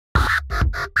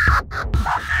Hey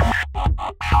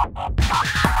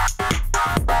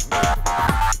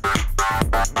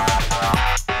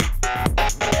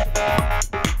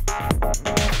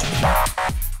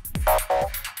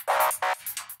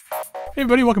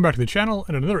everybody, welcome back to the channel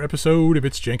and another episode of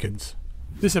It's Jenkins.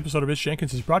 This episode of It's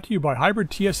Jenkins is brought to you by Hybrid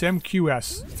TSM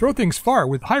QS. Throw things far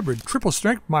with Hybrid Triple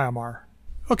Strength Myanmar.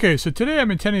 Okay, so today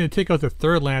I'm intending to take out the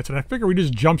third lance, and I figure we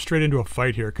just jump straight into a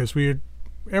fight here because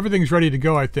everything's ready to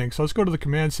go, I think. So let's go to the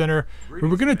command center.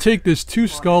 We're going to take this 2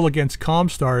 skull against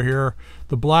Comstar here,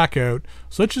 the blackout.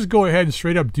 So let's just go ahead and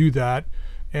straight up do that.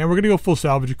 And we're going to go full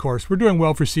salvage, of course. We're doing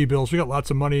well for C-bills. We got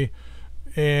lots of money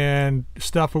and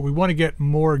stuff, but we want to get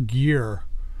more gear.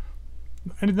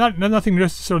 And nothing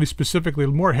necessarily specifically,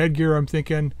 more headgear, I'm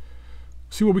thinking.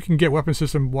 See what we can get weapon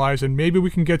system wise, and maybe we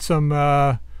can get some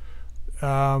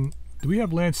do we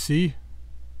have Lance C?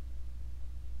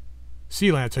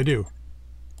 C Lance, I do.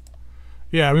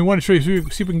 Yeah, we want to show you,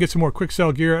 see if we can get some more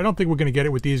Quikscell gear. I don't think we're going to get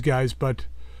it with these guys, but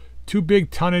 2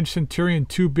 big tonnage Centurion,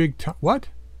 2 big ton, what?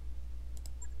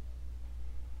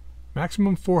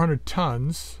 Maximum 400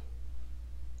 tons.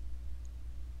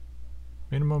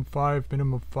 Minimum 5,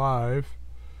 minimum 5.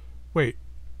 Wait.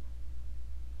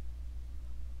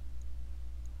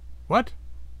 What?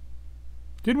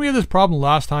 Didn't we have this problem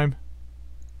last time?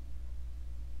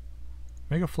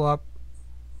 Mega flop.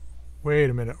 Wait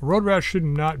a minute. Road Rat should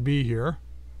not be here.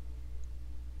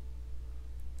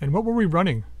 And what were we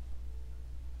running?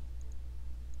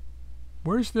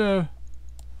 Where's the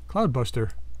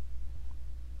Cloudbuster?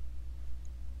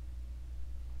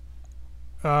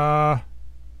 That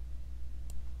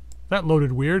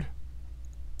loaded weird.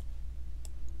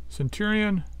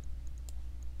 Centurion.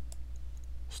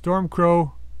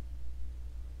 Stormcrow.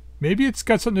 Maybe it's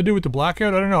got something to do with the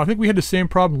blackout. I don't know. I think we had the same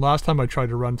problem last time I tried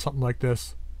to run something like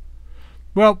this.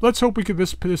 Well, let's hope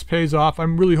this pays off.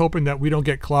 I'm really hoping that we don't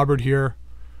get clobbered here.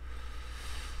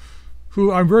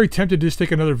 I'm very tempted to just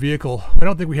take another vehicle. I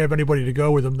don't think we have anybody to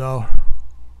go with them, though.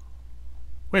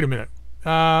 Wait a minute.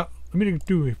 Let me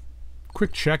do a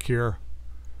quick check here.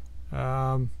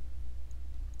 Let's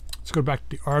go back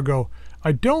to the Argo.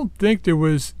 I don't think there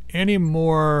was any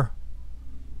more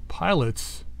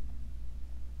pilots.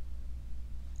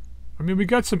 I mean, we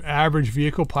got some average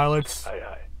vehicle pilots. Aye,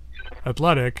 aye.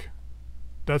 Athletic.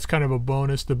 That's kind of a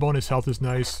bonus. The bonus health is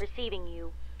nice. Receiving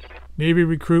you. Navy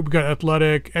recruit. We got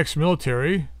athletic,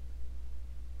 ex-military.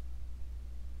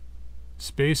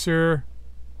 Spacer.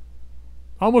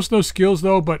 Almost no skills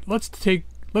though, but let's take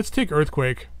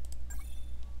Earthquake.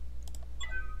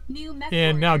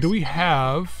 And now, do we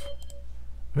have...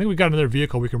 I think we got another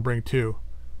vehicle we can bring too.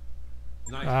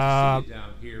 Nice to see you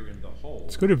down here in the hole.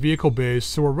 Let's go to vehicle base.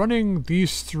 So we're running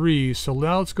these 3. So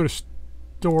now let's go to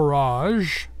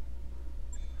storage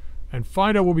and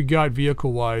find out what we got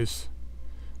vehicle wise.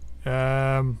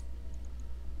 Now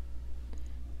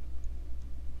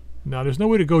there's no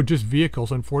way to go just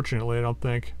vehicles, unfortunately. I don't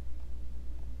think.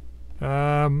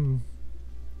 I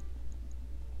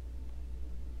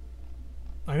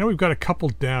know we've got a couple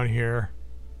down here.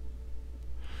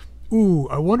 Ooh,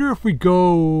 I wonder if we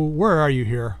go... Where are you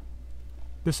here?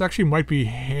 This actually might be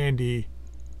handy.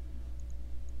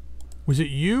 Was it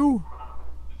you?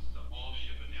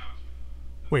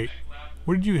 Wait,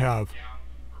 what did you have?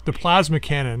 The plasma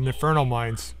cannon, the Infernal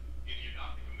Mines.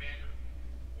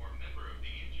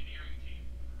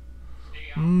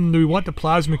 Do we want the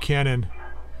plasma cannon?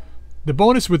 The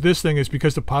bonus with this thing is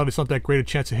because the pilot's not that great a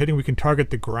chance of hitting, we can target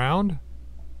the ground.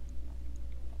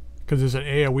 Because there's an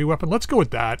AoE weapon. Let's go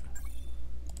with that.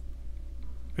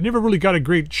 I never really got a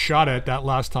great shot at that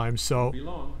last time, so...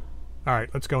 Alright,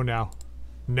 let's go now.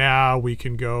 Now we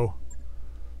can go.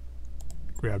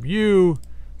 Grab you.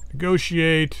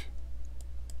 Negotiate.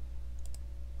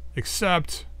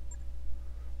 Accept.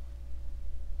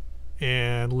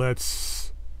 And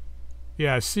let's...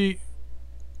 Yeah, see...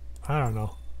 I don't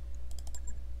know.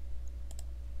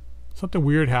 Something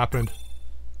weird happened.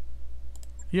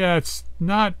 Yeah, it's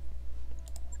not...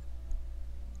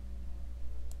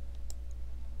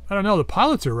 I don't know, the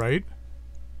pilots are right.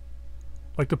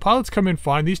 Like, the pilots come in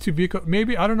fine. These 2 vehicles...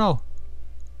 Maybe? I don't know.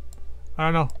 I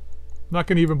don't know. I'm not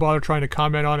going to even bother trying to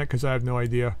comment on it because I have no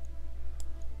idea.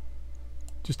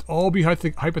 Just all be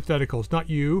hypotheticals, not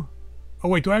you. Oh,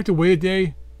 wait, do I have to wait a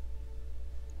day?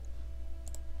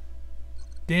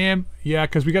 Damn. Yeah,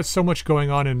 because we got so much going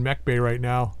on in Mech Bay right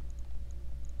now.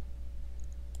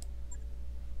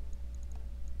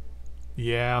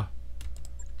 Yeah.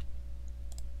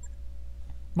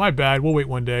 My bad. We'll wait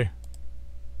one day.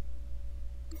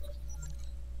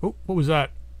 Oh, what was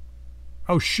that?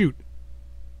 Oh, shoot.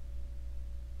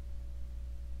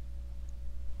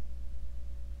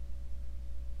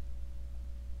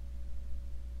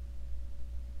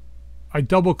 I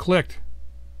double clicked.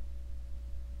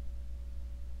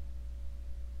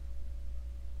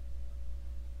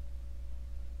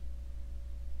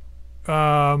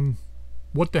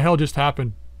 What the hell just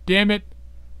happened? Damn it.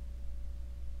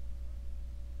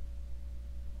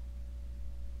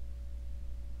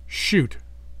 Shoot.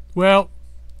 Well.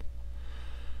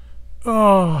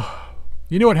 Oh.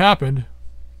 You know what happened?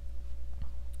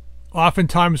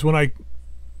 Oftentimes when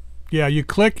yeah, you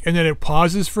click and then it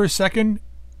pauses for a second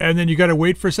and then you got to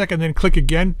wait for a second and then click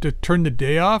again to turn the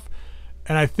day off.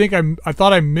 And I think I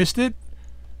thought I missed it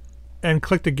and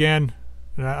clicked again.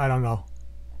 And I don't know.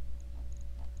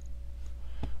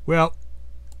 Well,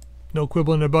 no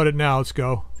quibbling about it now. Let's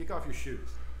go. Take off your shoes.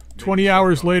 20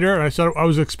 hours later, and I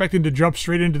was expecting to jump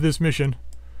straight into this mission.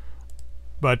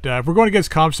 But if we're going against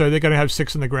ComStar, they're going to have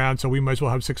 6 on the ground, so we might as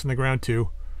well have 6 on the ground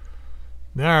too.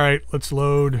 Alright, let's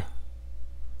load.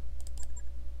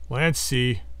 Land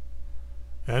C.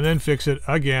 And then fix it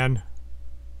again.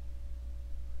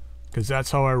 Because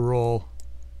that's how I roll.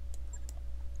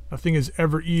 Nothing is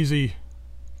ever easy.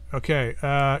 Okay,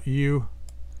 you.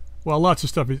 Well, lots of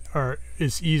stuff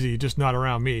is easy, just not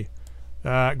around me.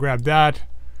 Grab that.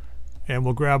 And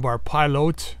we'll grab our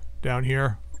pilot down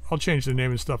here. I'll change the name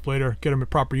and stuff later. Get him a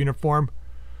proper uniform.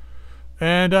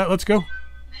 And let's go.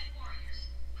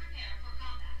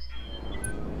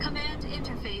 Command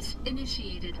interface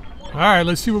initiated. Alright,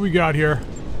 let's see what we got here.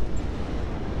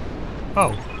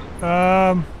 Oh.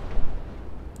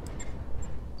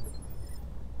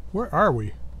 Where are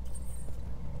we?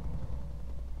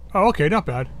 Oh, okay, not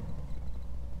bad.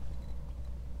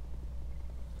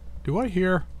 Do I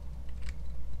hear?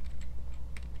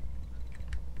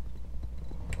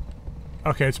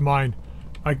 Okay, it's mine.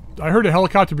 I heard a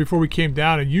helicopter before we came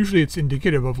down, and usually it's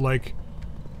indicative of, like,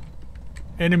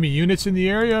 enemy units in the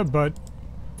area, but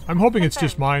I'm hoping it's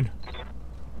just mine.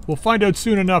 We'll find out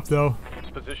soon enough, though.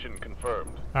 Position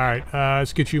confirmed. Alright,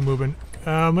 let's get you moving.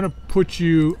 I'm gonna put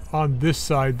you on this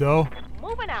side, though.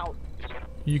 Moving out.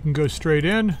 You can go straight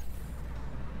in.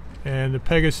 And the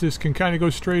Pegasus can kind of go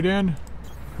straight in.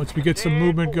 Once we get some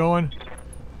movement going.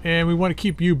 And we want to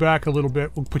keep you back a little bit.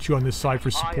 We'll put you on this side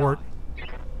for support.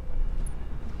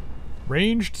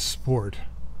 Ranged support.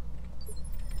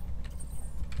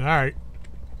 Alright.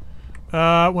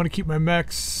 I want to keep my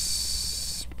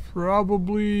mechs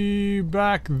probably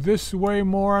back this way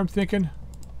more, I'm thinking.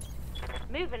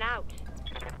 Moving out.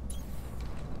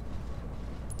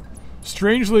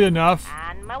 Strangely enough,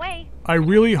 On my way. I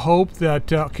really hope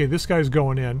that... okay, this guy's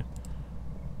going in.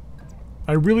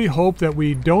 I really hope that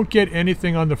we don't get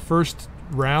anything on the first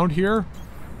round here.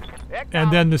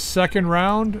 And then the second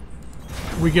round,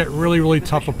 we get really, really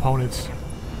tough opponents.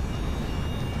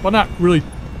 Well, not really...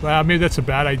 maybe that's a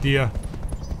bad idea.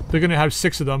 They're going to have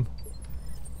 6 of them.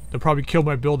 They'll probably kill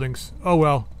my buildings. Oh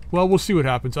well. Well, we'll see what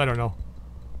happens. I don't know.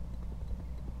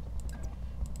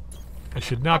 I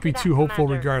should not be too hopeful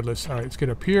regardless. Alright, let's get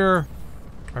up here.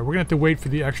 Alright, we're going to have to wait for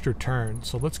the extra turn.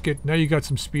 So let's get... now you got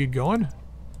some speed going.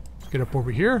 Let's get up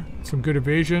over here. Some good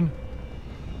evasion.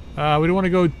 We don't want to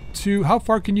go too... how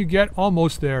far can you get?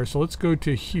 Almost there. So let's go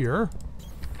to here.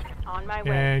 On my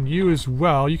way. And you as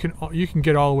well. You can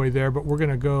get all the way there, but we're going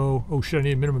to go... oh shit, I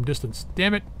need a minimum distance.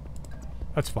 Damn it.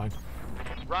 That's fine.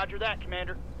 Roger that,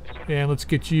 Commander. And let's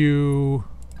get you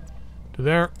to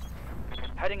there.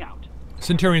 Heading out.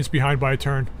 Centurion's behind by a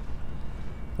turn.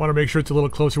 Want to make sure it's a little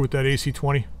closer with that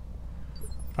AC-20.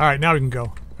 Alright, now we can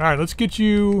go. Alright, let's get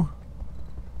you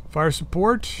fire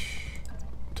support.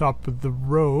 Top of the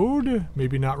road.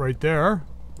 Maybe not right there.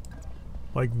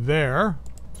 Like there.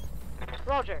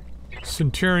 Roger.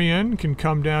 Centurion can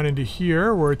come down into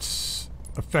here where it's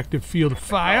effective field of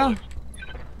fire.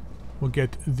 We'll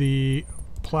get the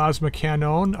plasma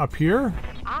cannon up here.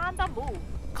 On the move.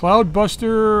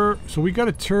 Cloudbuster. So we got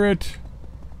a turret.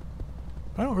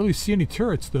 I don't really see any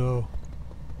turrets though.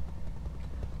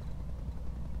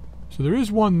 So there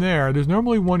is one there. There's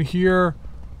normally one here,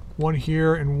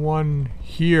 and one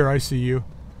here. I see you.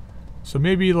 So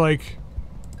maybe like,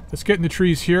 let's get in the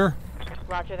trees here.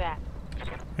 Roger that.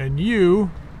 And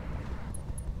you,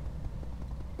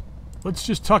 let's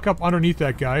just tuck up underneath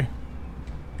that guy.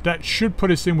 That should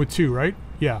put us in with 2, right?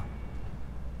 Yeah.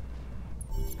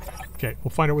 Okay,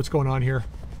 we'll find out what's going on here.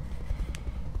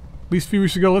 At least a few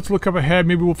weeks ago, let's look up ahead.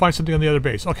 Maybe we'll find something on the other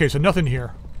base. Okay, so nothing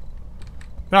here.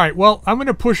 Alright, well, I'm going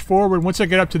to push forward. Once I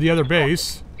get up to the other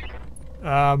base,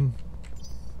 I'll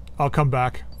come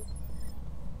back.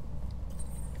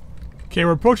 Okay,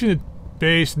 we're approaching the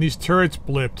base, and these turrets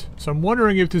blipped. So I'm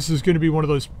wondering if this is going to be one of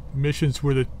those missions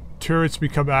where the turrets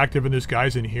become active and there's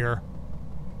guys in here.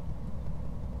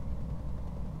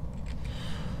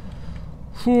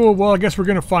 Whew, well, I guess we're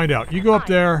gonna find out. You go up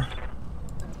there.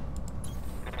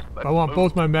 I want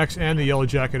both my mechs and the yellow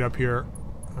jacket up here.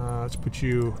 Let's put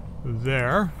you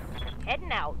there.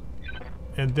 Heading out.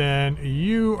 And then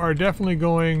you are definitely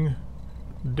going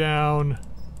down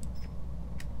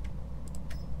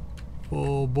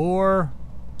full bore.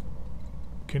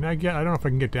 Can I get... I don't know if I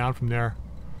can get down from there.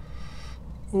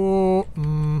 Oh,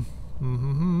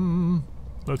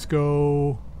 let's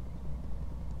go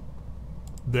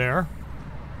there.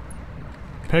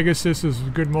 Pegasus is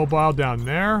good mobile down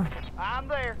there. I'm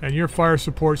there. And your fire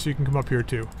support so you can come up here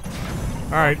too.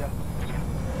 Alright.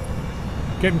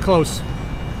 Getting close.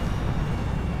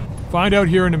 Find out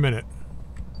here in a minute.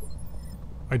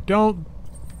 I don't...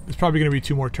 It's probably going to be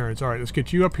 2 more turns. Alright, let's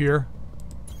get you up here.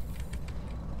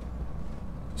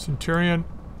 Centurion.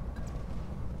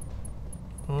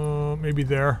 Maybe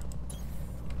there.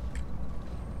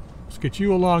 Let's get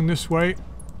you along this way.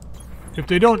 If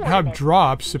they don't have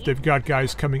drops, if they've got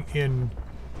guys coming in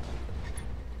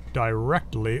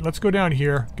directly. Let's go down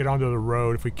here, get onto the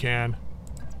road if we can.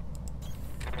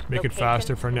 Make it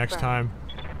faster for next time.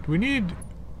 Do we need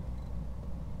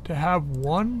to have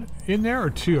 1 in there or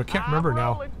 2? I can't remember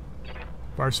now.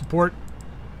 Fire support.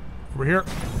 Over here.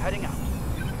 Heading out.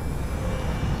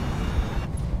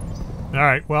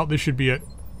 Alright, well, this should be it.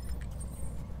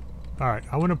 Alright,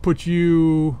 I want to put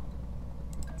you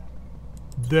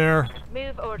there.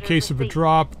 Move order In case of a received.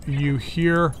 drop, you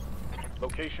here.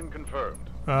 Location confirmed.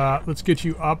 Let's get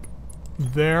you up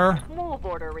there. Move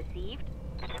order received.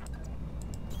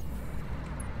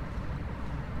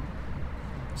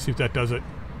 See if that does it.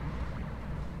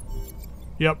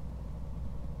 Yep.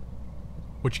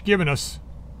 What you giving us?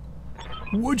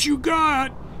 What you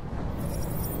got?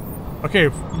 Okay,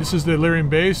 this is the Illyrian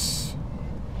base.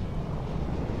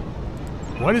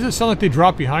 Why does it sound like they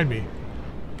dropped behind me?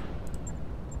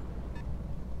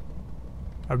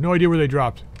 I have no idea where they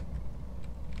dropped.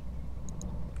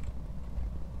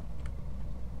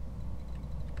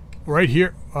 Right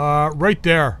here. Right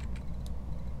there.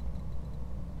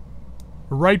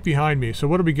 Right behind me. So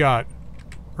what do we got?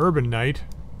 Urban Knight.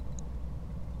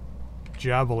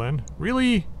 Javelin.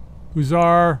 Really?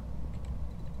 Hussar.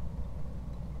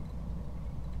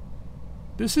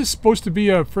 This is supposed to be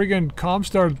a friggin'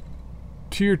 Comstar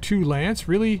Tier 2 Lance?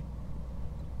 Really?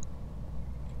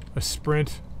 A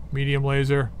sprint. Medium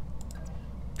laser.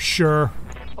 Sure.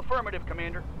 Affirmative,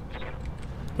 Commander.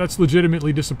 That's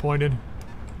legitimately disappointed.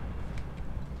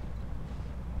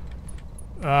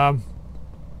 Turn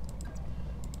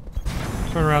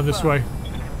around this way.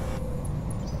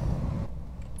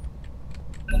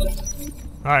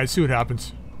 Alright, see what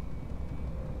happens.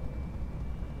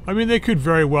 I mean, they could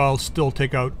very well still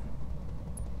take out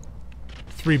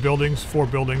 3 buildings, 4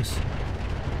 buildings.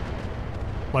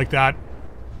 Like that.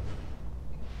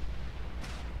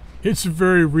 It's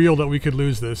very real that we could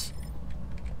lose this.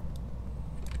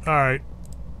 Alright.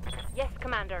 Yes,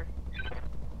 Commander.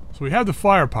 So we have the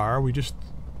firepower, we just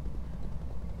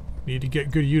need to get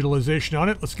good utilization on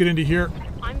it. Let's get into here.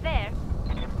 I'm there.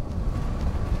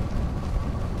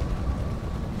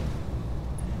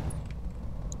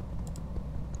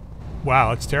 Wow,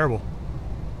 that's terrible.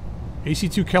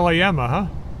 AC2 Kalayama, huh?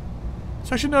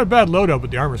 It's actually not a bad loadout,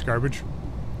 but the armor's garbage.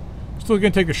 Still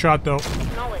gonna take a shot, though.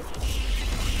 Acknowledged.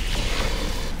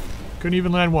 Couldn't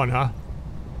even land 1, huh?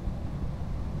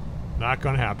 Not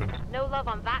gonna happen. No love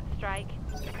on that strike.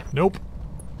 Nope.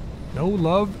 No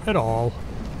love at all.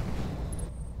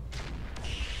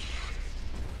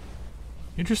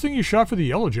 Interesting you shot for the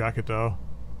yellow jacket, though.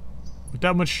 With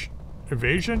that much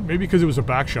evasion? Maybe because it was a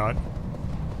back shot.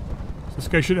 So this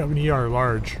guy should have an ER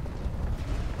large.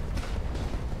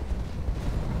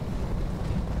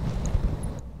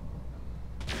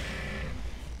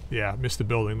 Yeah, missed the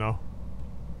building, though.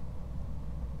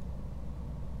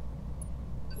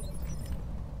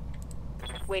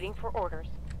 Waiting for orders.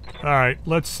 Alright,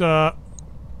 let's, that's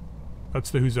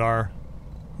the Hussar.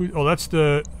 Oh, that's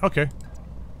the... Okay.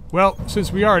 Well,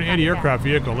 since we are an anti-aircraft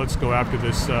vehicle, let's go after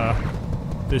this,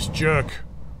 this jerk.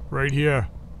 Right here.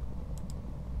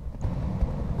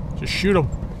 Just shoot him.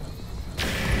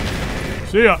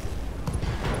 See ya!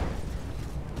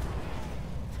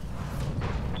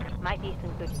 Might be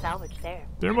some good salvage there.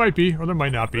 There might be, or there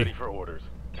might not be. Ready for orders.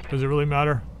 Does it really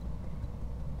matter?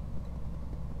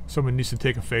 Someone needs to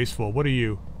take a face full. What are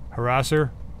you?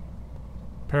 Harasser?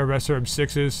 Pair of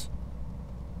SRM6s?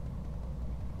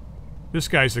 This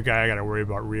guy's the guy I gotta worry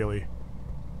about, really.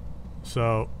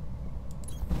 So,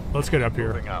 let's get up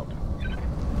here. Moving out.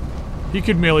 He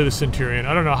could melee the Centurion.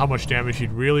 I don't know how much damage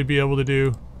he'd really be able to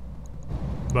do.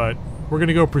 But, we're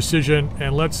gonna go precision,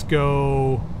 and let's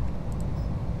go...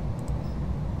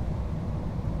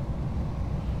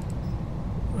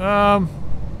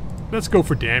 Let's go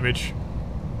for damage.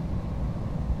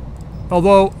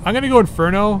 Although, I'm gonna go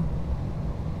Inferno.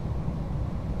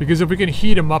 Because if we can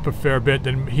heat him up a fair bit,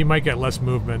 then he might get less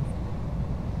movement.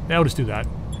 Yeah, I'll just do that.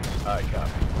 I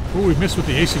copy. Ooh, we missed with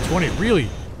the AC-20. Really?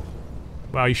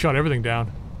 Wow, he shot everything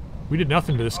down. We did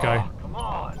nothing to this guy. Oh, come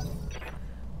on.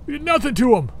 We did nothing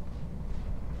to him!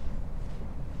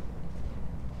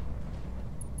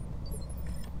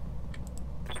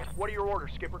 What are your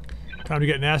orders, Skipper? Time to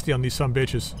get nasty on these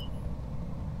sumbitches.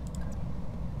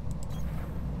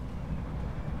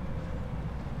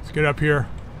 Let's get up here.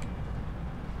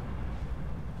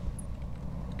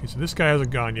 Okay, so this guy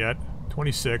hasn't gone yet.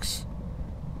 26.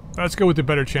 Let's go with the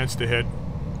better chance to hit.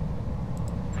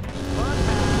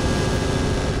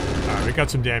 Alright, we got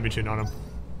some damage in on him.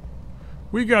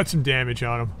 We got some damage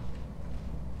on him.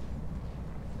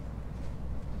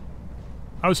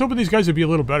 I was hoping these guys would be a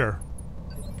little better.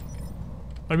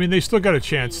 I mean, they still got a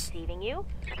chance. Receiving you.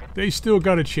 They still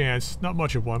got a chance. Not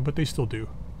much of one, but they still do.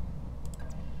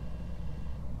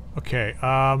 Okay,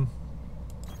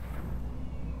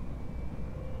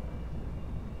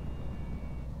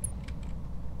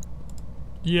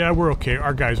 yeah, we're okay.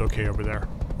 Our guy's okay over there,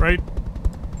 right?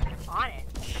 On it.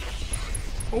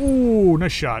 Oh,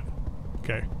 nice shot.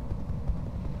 Okay.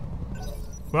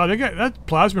 Wow, they got that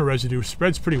plasma residue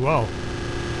spreads pretty well.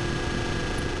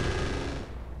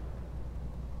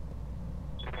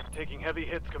 Taking heavy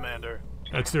hits, Commander.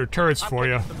 That's their turrets for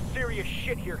you. Some serious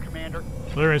shit here, Commander.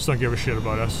 Larians don't give a shit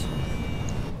about us.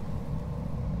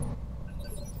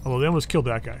 Although they almost killed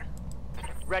that guy.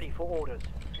 Ready for orders.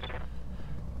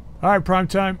 Alright, prime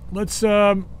time. Let's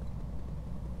get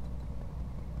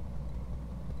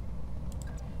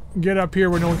up here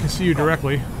where no one can see you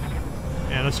directly.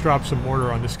 And let's drop some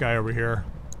mortar on this guy over here.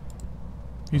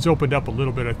 He's opened up a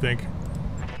little bit, I think.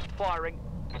 Firing.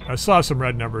 I saw some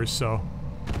red numbers, so...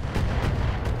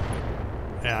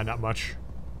 yeah, not much.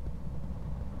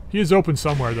 He is open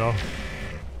somewhere, though.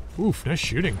 Oof, nice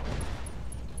shooting.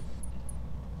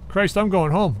 Christ, I'm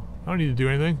going home. I don't need to do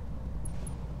anything.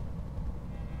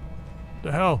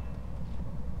 The hell?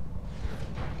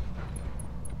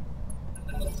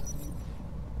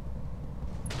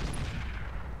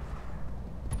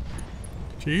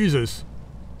 Jesus.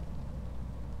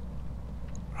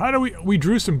 How do we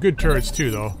drew some good turrets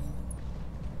too, though.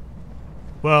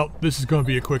 Well, this is going to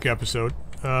be a quick episode.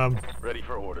 Ready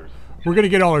for orders. We're going to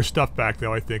get all our stuff back,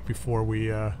 though, I think, before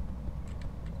we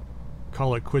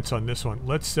call it quits on this one.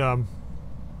 Let's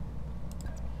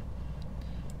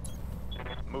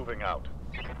Moving out.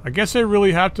 I guess I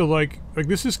really have to, like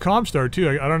this is Comstar, too.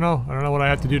 I don't know. I don't know what I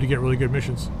have to do to get really good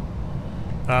missions.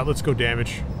 Let's go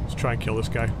damage. Let's try and kill this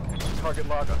guy. Target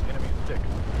log on enemy stick.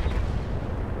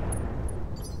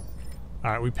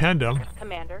 Alright, we penned him.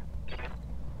 Commander.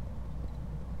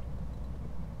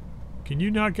 Can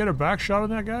you not get a back shot on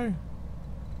that guy?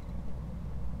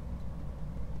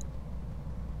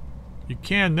 You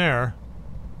can there.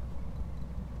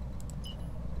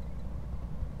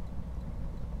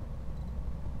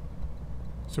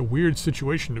 It's a weird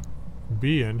situation to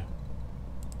be in.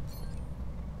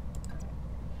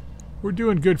 We're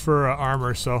doing good for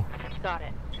armor, so Got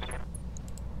it.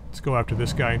 let's go after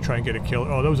this guy and try and get a kill.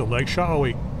 Oh, that was a leg shot? Oh,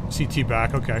 wait. CT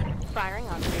back. Okay. Firing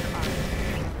on rear arm.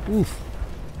 Oof.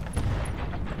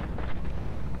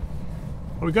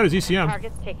 Oh, we got his ECM.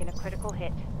 Target's taken a critical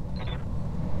hit.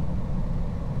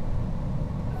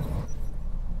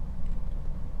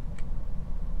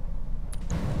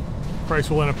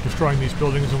 Price will end up destroying these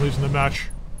buildings and losing the match.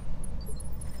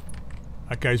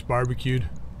 That guy's barbecued.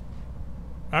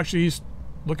 Actually, he's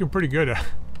looking pretty good. I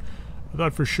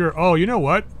thought for sure. Oh, you know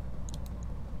what?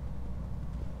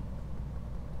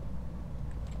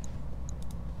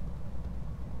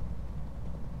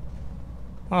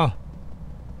 Huh.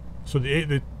 So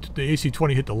the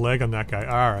AC-20 hit the leg on that guy.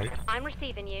 Alright. I'm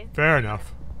receiving you. Fair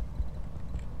enough.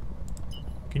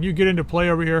 Can you get into play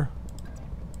over here?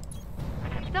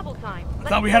 Double time. I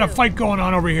thought we had a fight going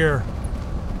on over here.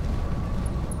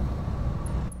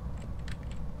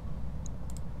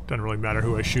 Doesn't really matter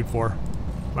who I shoot for.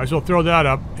 Might as well throw that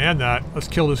up and that. Let's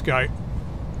kill this guy.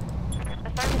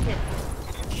 Affirmative.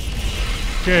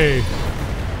 Okay.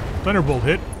 Thunderbolt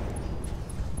hit.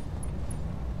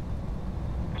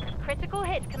 Critical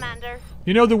hit, Commander.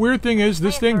 You know, the weird thing is,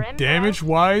 this thing, Remember,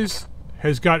 damage-wise,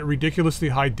 has got ridiculously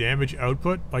high damage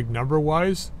output, like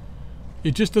number-wise.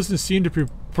 It just doesn't seem to be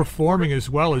performing as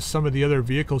well as some of the other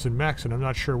vehicles and mechs, and I'm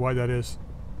not sure why that is.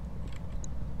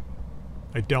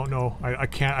 I don't know. I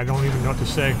can't, I don't even know what to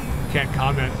say. Can't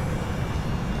comment.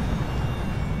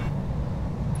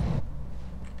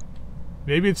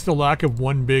 Maybe it's the lack of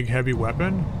one big heavy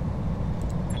weapon?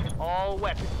 all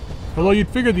weapons. Although you'd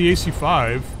figure the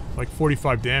AC5, like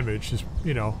 45 damage, is,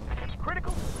 you know,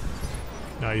 Critical.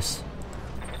 nice.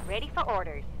 Ready for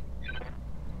orders.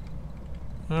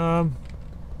 Let's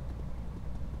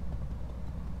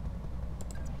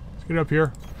get up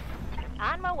here.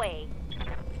 On my way.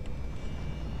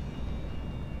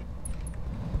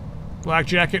 Black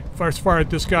jacket, fires fire at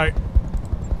this guy.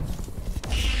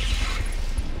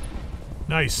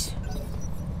 Nice.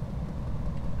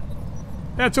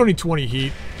 That's only 20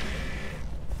 heat.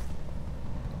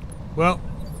 Well,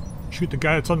 shoot the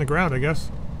guy that's on the ground, I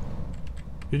guess.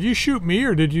 Did you shoot me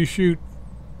or did you shoot...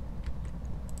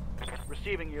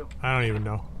 Receiving you. I don't even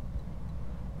know.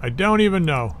 I don't even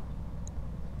know.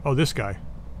 Oh, this guy.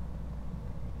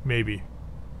 Maybe.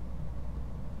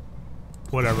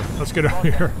 Whatever. Let's get out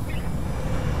of here.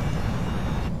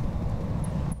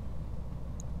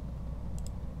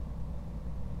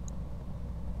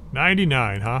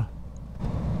 $99, huh?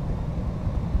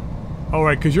 Oh,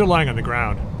 right, because you're lying on the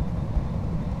ground.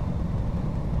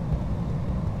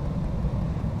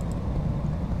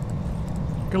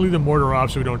 Gonna leave the mortar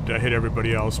off so we don't hit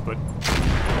everybody else, but...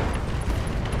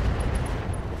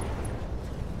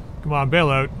 Come on, bail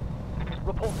out.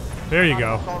 Report. There you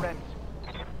go. All ends.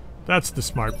 That's the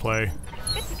smart play.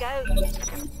 Good to go.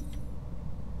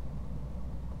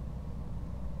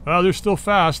 Oh, they're still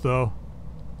fast, though.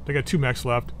 They got 2 mechs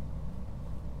left.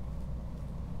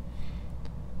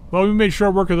 Well, we made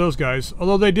short work of those guys.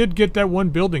 Although they did get that one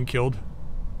building killed.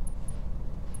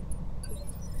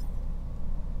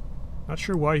 Not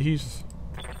sure why he's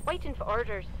Waiting for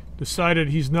orders. decided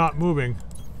he's not moving.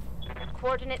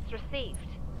 Coordinates received.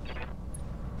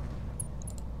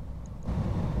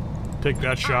 Take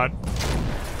that shot.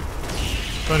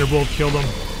 Thunderbolt killed him.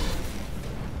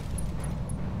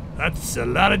 That's a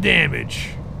lot of damage.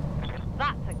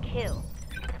 That's a kill.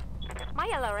 My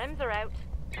LRMs are out.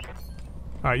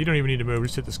 Alright, you don't even need to move.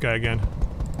 Just hit this guy again.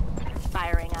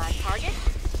 Firing on target.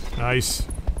 Nice.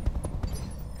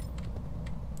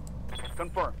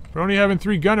 Confirm. For only having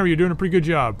 3 gunner, you're doing a pretty good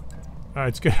job. Alright,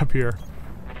 let's get up here.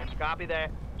 Copy that.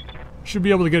 Should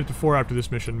be able to get it to 4 after this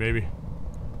mission, maybe.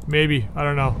 Maybe. I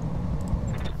don't know.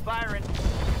 Firing.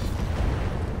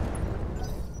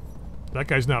 That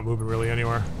guy's not moving really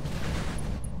anywhere.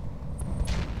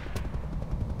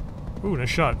 Ooh, nice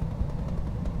shot.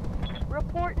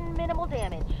 Reporting minimal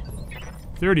damage.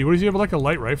 30. What does he have, like a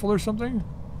light rifle or something?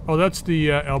 Oh, that's the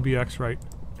LBX, right.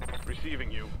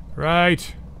 Receiving you.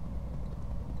 Right.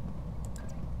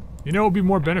 You know what would be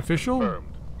more beneficial? Confirmed.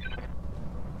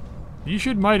 You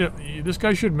should mount a, this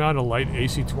guy should mount a light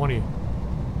AC-20.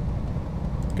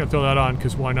 Gotta throw that on,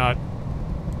 because why not?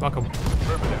 Fuck him.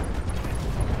 Affirmative.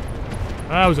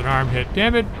 That was an arm hit.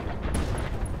 Damn it.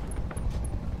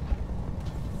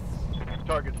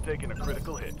 Target's taking a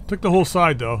critical hit. Took the whole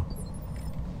side, though.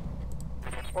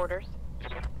 Orders.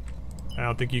 I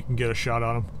don't think you can get a shot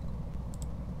on him.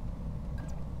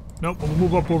 Nope, we'll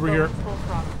move up over here. Full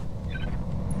throttle.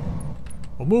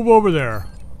 We'll move over there.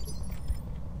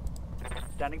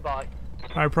 Standing by.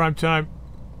 Alright, prime time.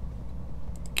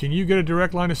 Can you get a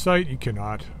direct line of sight? You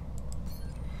cannot.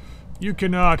 You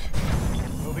cannot.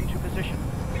 Moving to position.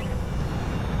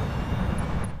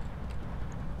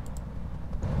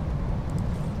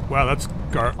 Wow, that's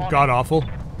god-awful.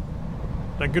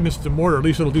 Thank goodness it's a mortar. At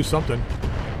least it'll do something.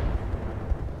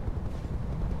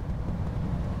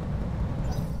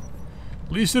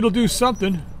 At least it'll do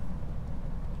something.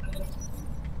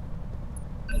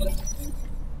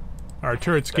 Our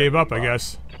turrets gave up, I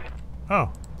guess.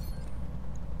 Oh.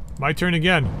 My turn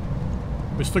again.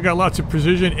 We still got lots of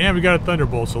precision, and we got a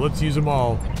thunderbolt, so let's use them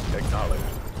all. Acknowledged.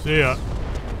 See ya.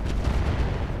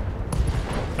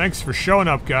 Thanks for showing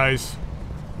up, guys.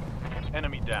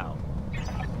 Enemy down.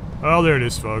 Oh, there it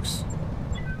is, folks.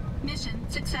 Mission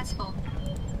successful.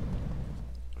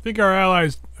 I think our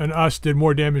allies and us did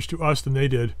more damage to us than they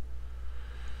did.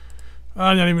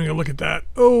 I'm not even going to look at that.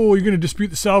 Oh, you're going to dispute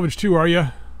the salvage too, are you?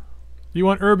 You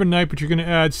want Urban Knight, but you're going to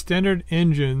add standard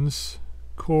engines,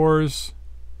 cores.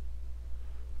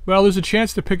 Well, there's a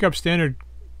chance to pick up standard.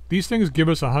 These things give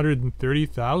us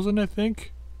 130,000, I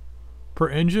think, per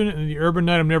engine. And the Urban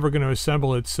Knight, I'm never going to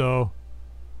assemble it, so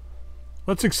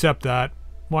let's accept that.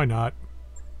 Why not?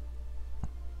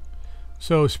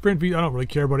 So sprint beat, I don't really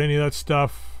care about any of that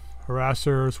stuff.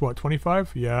 Harassers, what,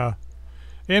 25? Yeah.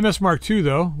 AMS Mark II,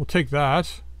 though. We'll take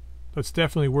that. That's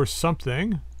definitely worth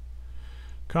something.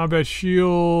 Combat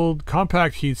shield,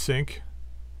 compact heatsink.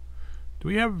 Do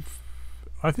we have...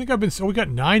 I think I've been... Oh, we got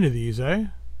 9 of these, eh?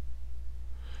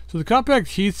 So the compact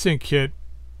heatsink kit...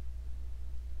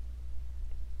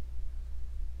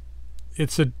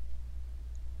 It's a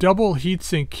double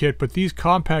heatsink kit, but these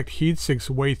compact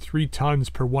heatsinks weigh 3 tons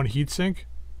per one heatsink.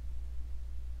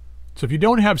 So if you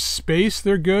don't have space,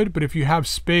 they're good, but if you have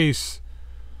space,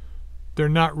 they're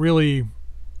not really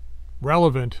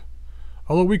relevant.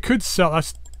 Although we could sell,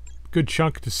 that's a good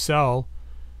chunk to sell.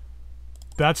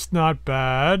 That's not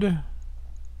bad.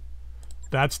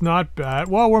 That's not bad.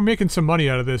 Well, we're making some money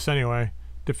out of this anyway.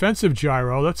 Defensive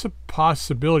gyro, that's a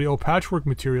possibility. Oh, patchwork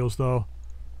materials though.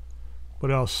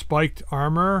 What else? Spiked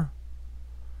armor.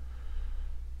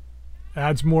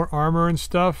 Adds more armor and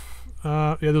stuff.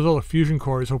 Yeah, there's all the fusion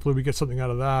cores. Hopefully we get something out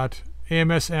of that.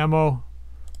 AMS ammo.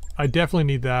 I definitely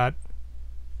need that.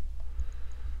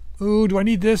 Ooh, do I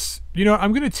need this? You know,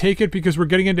 I'm going to take it because we're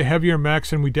getting into heavier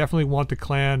mechs and we definitely want the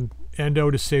clan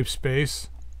endo to save space.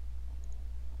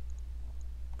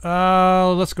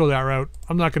 Let's go that route.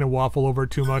 I'm not going to waffle over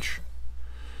it too much.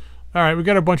 Alright, we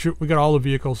got all the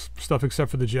vehicles stuff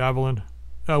except for the javelin.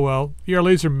 Oh well. ER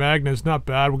laser magna is not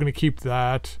bad. We're going to keep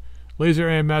that. Laser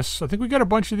AMS. I think we got a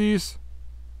bunch of these.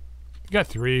 We got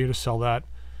 3 to sell that.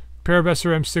 Pair of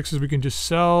SRM6s we can just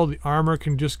sell. The armor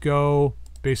can just go.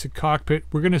 Basic cockpit.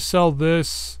 We're going to sell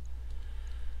this.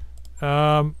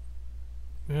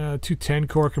 210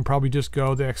 core can probably just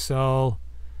go. The XL.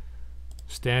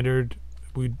 Standard.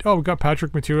 We got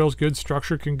patchwork materials. Good.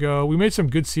 Structure can go. We made some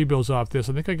good C-bills off this.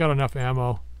 I think I got enough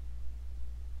ammo.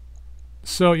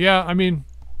 So yeah, I mean,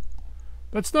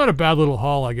 that's not a bad little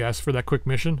haul, I guess, for that quick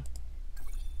mission.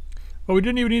 But we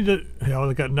didn't even need to... Oh,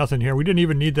 I got nothing here. We didn't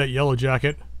even need that yellow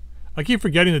jacket. I keep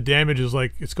forgetting the damage is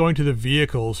like, it's going to the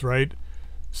vehicles, right?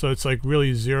 So it's like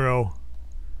really 0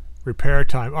 repair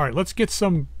time. Alright, let's get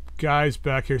some guys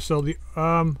back here. So the,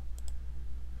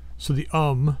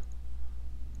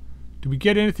 did we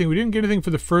get anything? We didn't get anything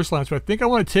for the first lance, but I think I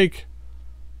want to take...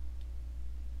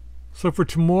 So for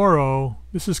tomorrow,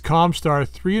 this is Comstar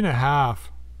 3.5.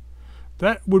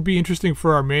 That would be interesting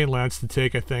for our main lance to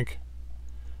take, I think.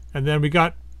 And then we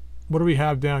got... What do we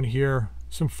have down here?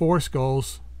 Some 4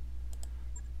 skulls.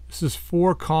 This is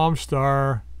 4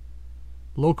 Comstar.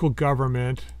 Local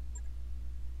government.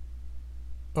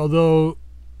 Although...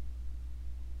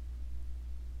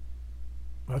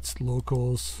 That's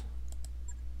locals.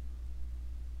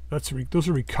 Those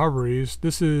are recoveries.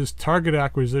 This is target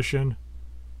acquisition.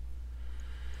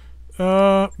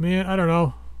 Man, I don't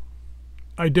know.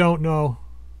 I don't know.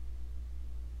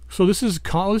 So this is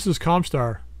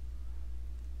Comstar.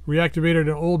 Reactivated an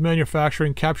old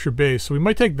manufacturing capture base. So we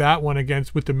might take that one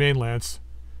against with the main lance.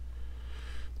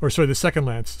 Or sorry, the second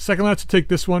lance. Second lance will take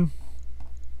this one.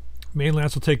 Main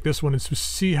lance will take this one and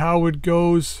see how it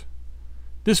goes.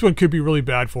 This one could be really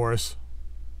bad for us.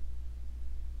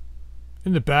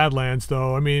 In the Badlands,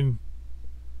 though, I mean,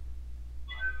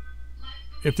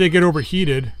 if they get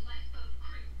overheated,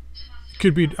 it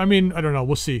could be. I mean, I don't know.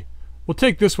 We'll see. We'll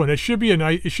take this one. It should be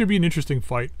it should be an interesting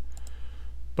fight.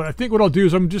 But I think what I'll do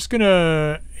is I'm just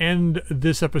gonna end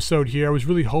this episode here. I was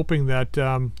really hoping that,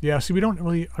 yeah. See, we don't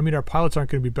really. I mean, our pilots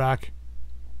aren't going to be back.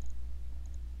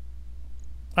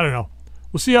 I don't know.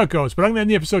 We'll see how it goes. But I'm gonna end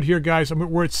the episode here, guys.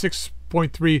 We're at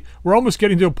 6.3. We're almost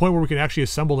getting to a point where we can actually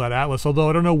assemble that Atlas. Although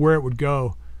I don't know where it would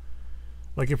go.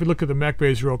 Like if we look at the mech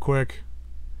base real quick.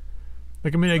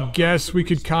 Like I mean, I guess we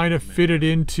could kind of fit it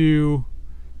into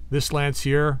this lance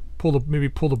here. Maybe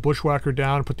pull the bushwhacker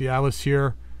down. Put the Atlas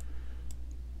here.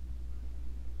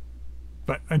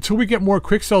 But until we get more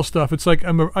Quikscell stuff, it's like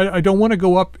I don't want to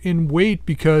go up in weight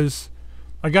because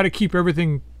I got to keep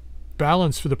everything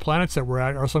balanced for the planets that we're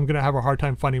at, or else I'm going to have a hard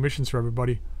time finding missions for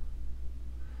everybody.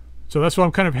 So that's why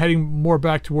I'm kind of heading more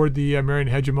back toward the Marian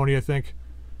Hegemony, I think.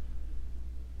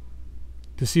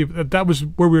 To see if that was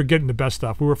where we were getting the best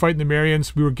stuff. We were fighting the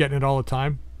Marians, we were getting it all the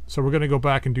time. So we're going to go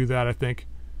back and do that, I think.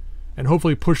 And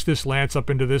hopefully push this lance up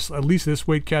into this, at least this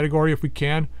weight category if we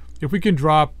can. If we can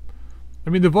drop... I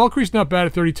mean, the Valkyrie's not bad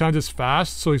at 30 tons. It's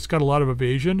fast, so it's got a lot of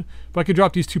evasion. If I could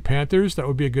drop these 2 Panthers, that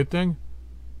would be a good thing.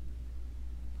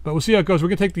 But we'll see how it goes. We're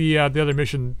going to take the other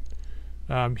mission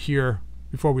here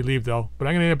before we leave, though. But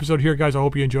I'm going to end the episode here, guys. I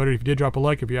hope you enjoyed it. If you did, drop a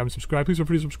like. If you haven't subscribed, please feel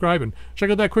free to subscribe. And check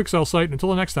out that Quikscell site. And until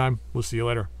the next time, we'll see you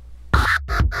later.